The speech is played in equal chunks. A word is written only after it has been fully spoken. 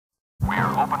We're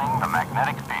opening the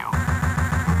magnetic field.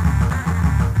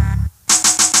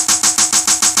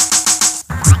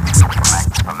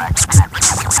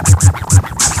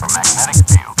 The magnetic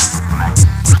field.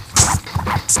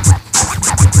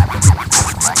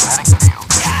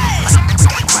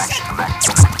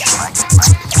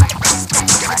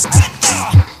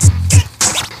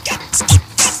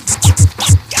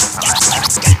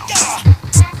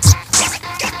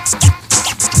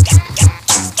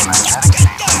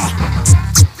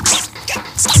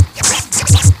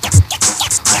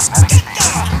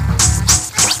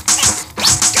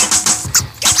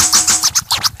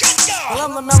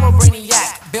 I'm the mellow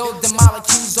Brainiac, building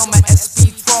molecules on my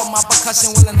SP12. My percussion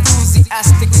will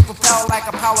enthusiastically propel like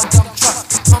a power dump truck,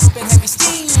 pumping heavy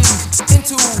steam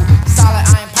into solid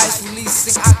iron pipes,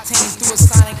 releasing octane through a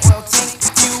sonic oil tank.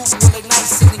 Fuel will ignite,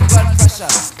 sending blood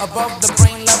pressure above the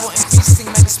brain level, increasing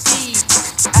mega speed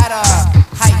at a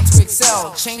height to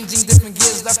excel, changing different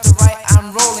gears left to right. I'm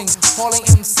rolling, hauling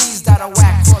MCs that are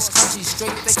whack cross country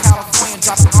straight to California,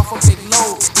 dropping off a big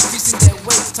load, decreasing their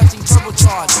weight, touching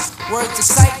turbocharge. Words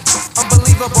excite,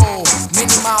 unbelievable.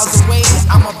 Many miles away,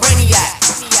 I'm a Brainiac.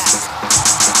 Brainiac.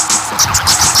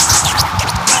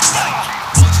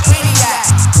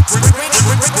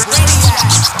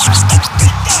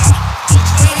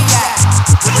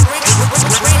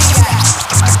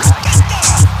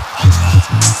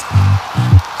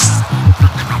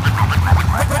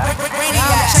 Now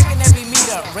I'm checking every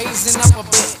meter, raising up a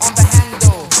bit on the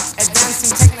handle,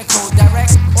 advancing technical,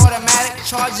 direct, automatic,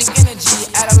 charging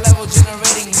energy at a level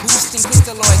generating, boosting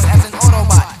crystalloids as an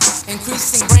Autobot,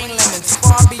 increasing brain limits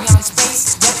far beyond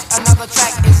space. Yet another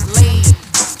track is laid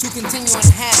to continue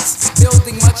enhance,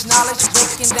 building much knowledge,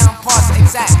 breaking down parts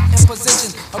exact in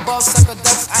position above sucker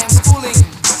ducks. I am schooling,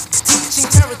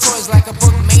 teaching territories like a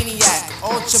book maniac,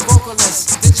 ultra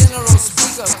vocalist, the general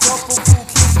speaker, corporal cool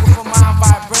keys with a mind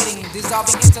vibrating,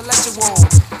 dissolving intellectual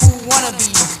who wanna be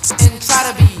and try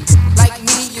to be like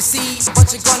me, you see,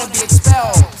 but you're gonna be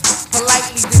expelled,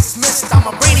 politely dismissed. I'm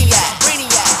a Brainiac.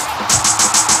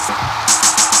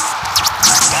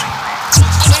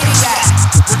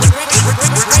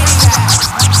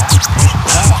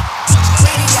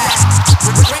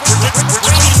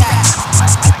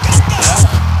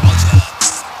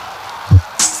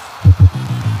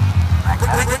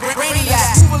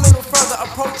 Move a little further,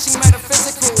 approaching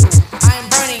metaphysical. I am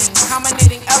burning,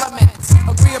 combinating elements,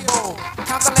 agreeable,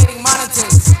 calculating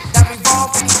monitors that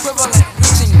revolve equivalent,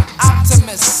 reaching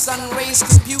Optimus. Sun rays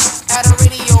compute at a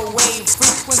radio wave,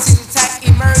 frequencies attack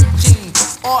emerging,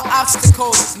 all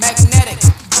obstacles magnetic,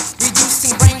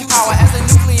 reducing brain power as a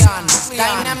nucleon,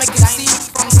 dynamic and see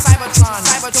from Cybertron,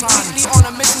 completely on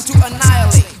a mission to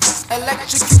annihilate,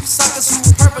 electrocute suckers who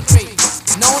perpetrate,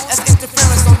 known as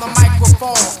interference on the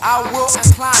microphone. I will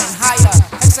incline higher,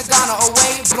 hexagonal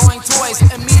away, blowing toys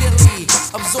immediately,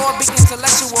 absorbing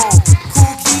intellectual.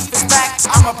 Cool Keith is back.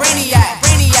 I'm a Brainiac.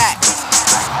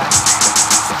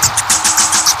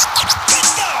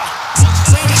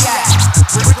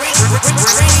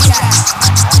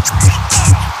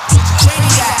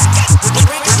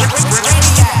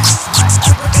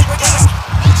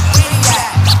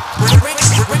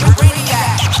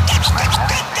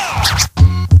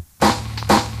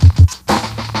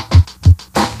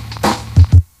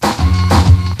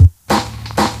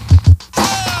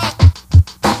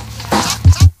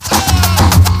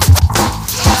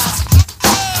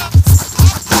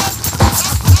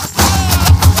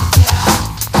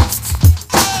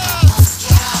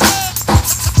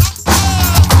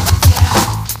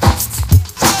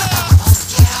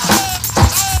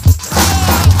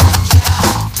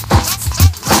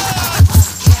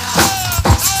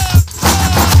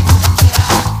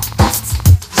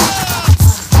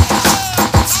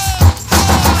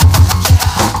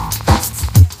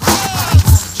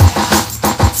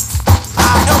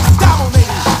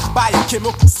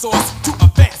 Chemical source to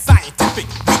advance scientific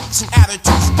reaching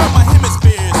attitudes from my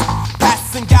hemispheres,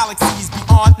 passing galaxies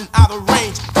beyond and out of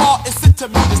range, far in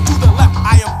centimeters to the left.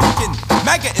 I am peaking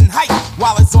mega in height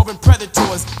while absorbing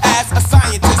predators. As a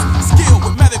scientist, skilled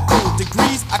with medical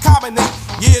degrees, I combinate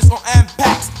years on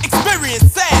impacts,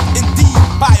 experience sad indeed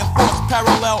by a force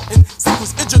parallel in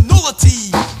sequence,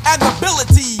 ingenuity and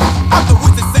ability. I'm the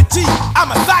wizard Ced-Gee,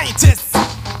 I'm a scientist.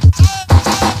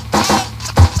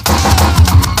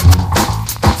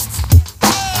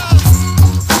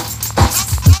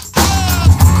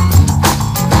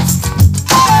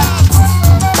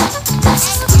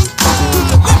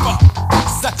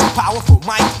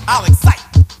 I'll excite,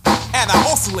 and I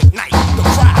also ignite the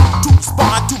crowd to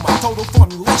respond to my total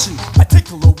formulation.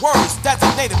 Particular words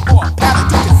designated for a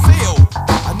pattern to conceal.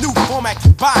 A new format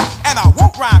combined, and I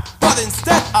won't rhyme, but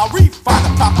instead I'll refine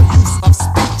the proper use of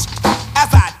speech. As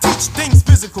I teach things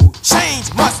physical,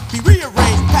 change must be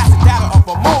rearranged, passing data of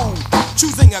a mode,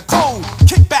 choosing a code,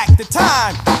 kick back the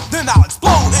time, then I'll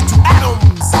explode into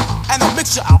atoms. And a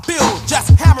mixture I'll build, just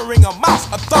hammering a mouse,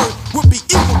 a third would be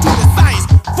equal to the science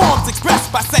forms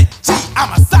expressed by Ced-Gee.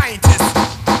 I'm a scientist.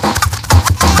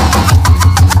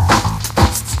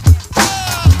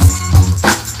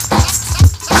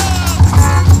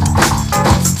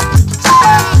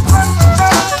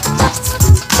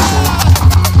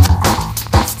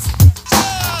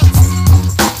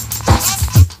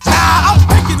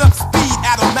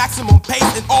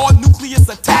 And all nucleus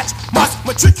attached must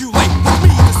matriculate with me,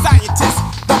 the scientist,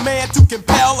 the man to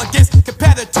compel against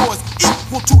competitors,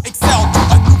 equal to excel to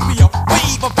a nuclear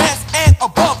wave advance and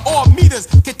above all meters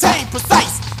contain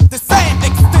precise, the same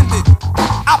extended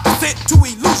opposite to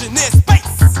illusionist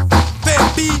space. There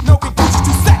be no conclusion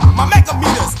to set my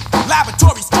megameters,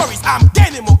 laboratory stories. I'm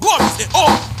gaining more glories in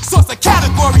all sorts of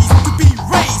categories to be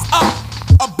raised up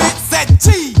a bit.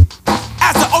 Ced-Gee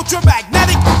as an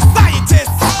ultramagnetic scientist.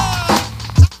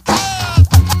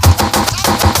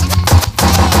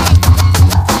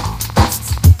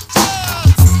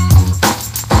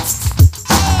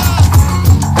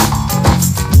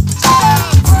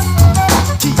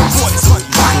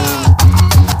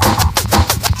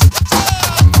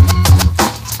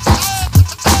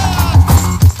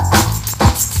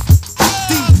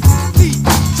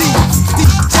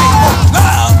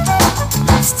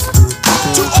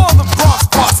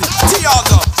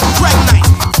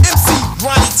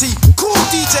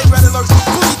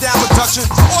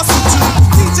 Awesome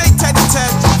 2, DJ 10 and 10,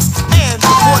 and the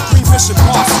Fort Green Mission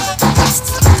Boss.